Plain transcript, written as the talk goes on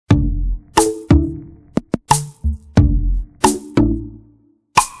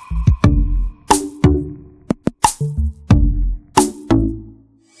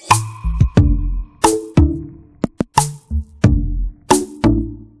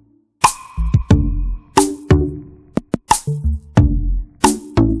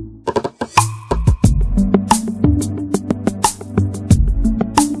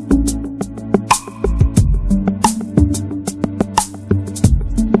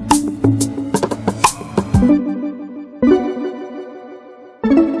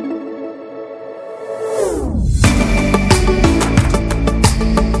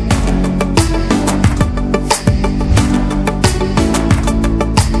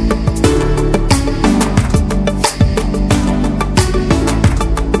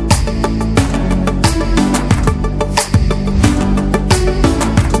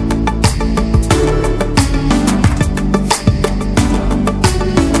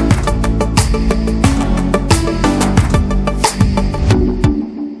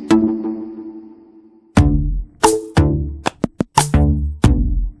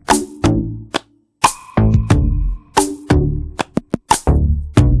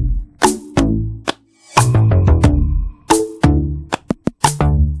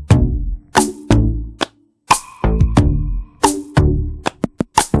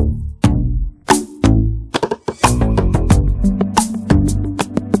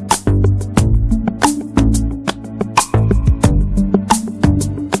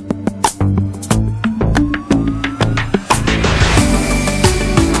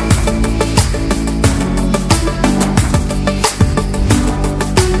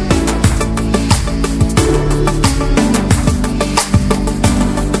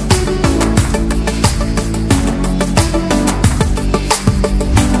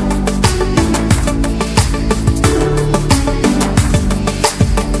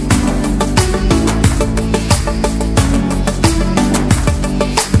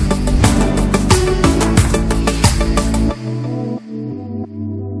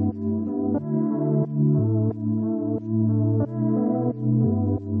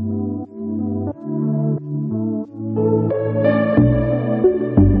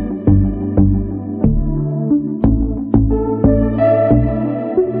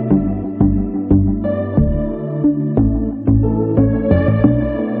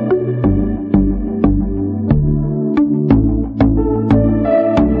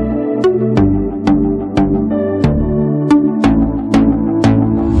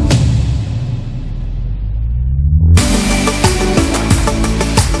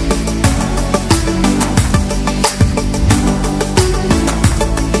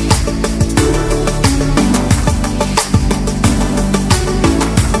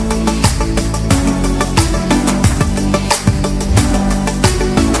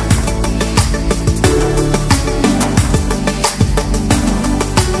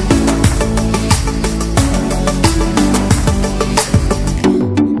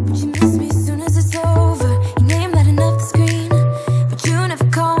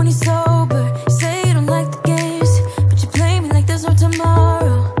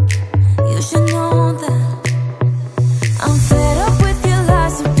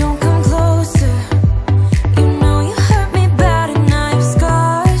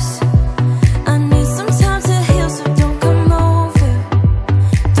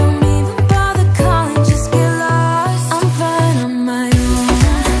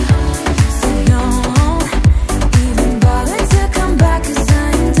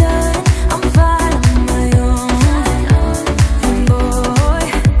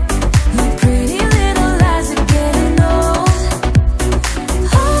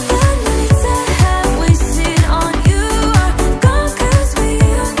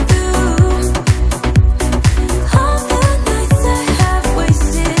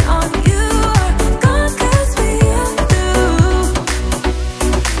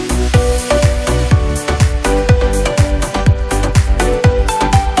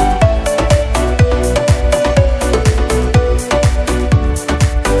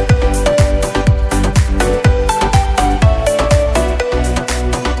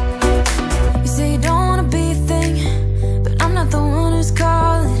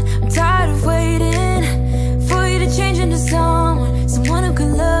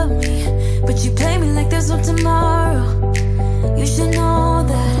of tomorrow. You should know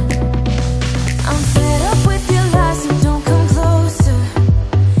that I'm fed up with your lies, so don't come closer.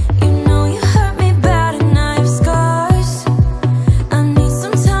 You know you hurt me bad and I have scars. I need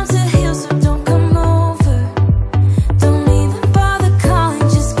some time to heal, so don't come over. Don't even bother calling,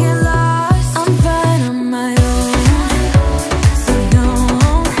 just get lost. I'm fine on my own, so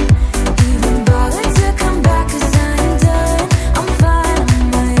don't even bother to come back, 'cause I am done. I'm fine on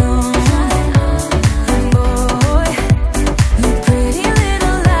my own. And boy, your pretty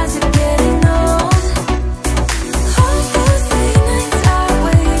little lies are getting old. All those late nights I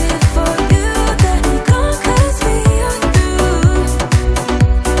waited for you, they're gone 'cause we are through.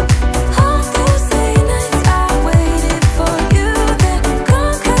 All those late nights I waited for you, they're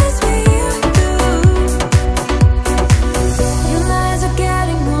gone 'cause we are through. Your lies are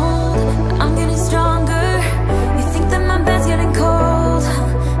getting old, but I'm getting stronger. You think that my bed's getting cold,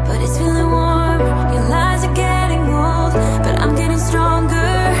 but it's feeling warm. Your lies are getting old, but I'm getting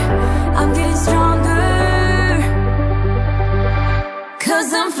stronger. I'm getting stronger, 'cause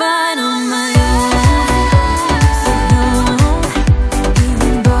I'm fine on my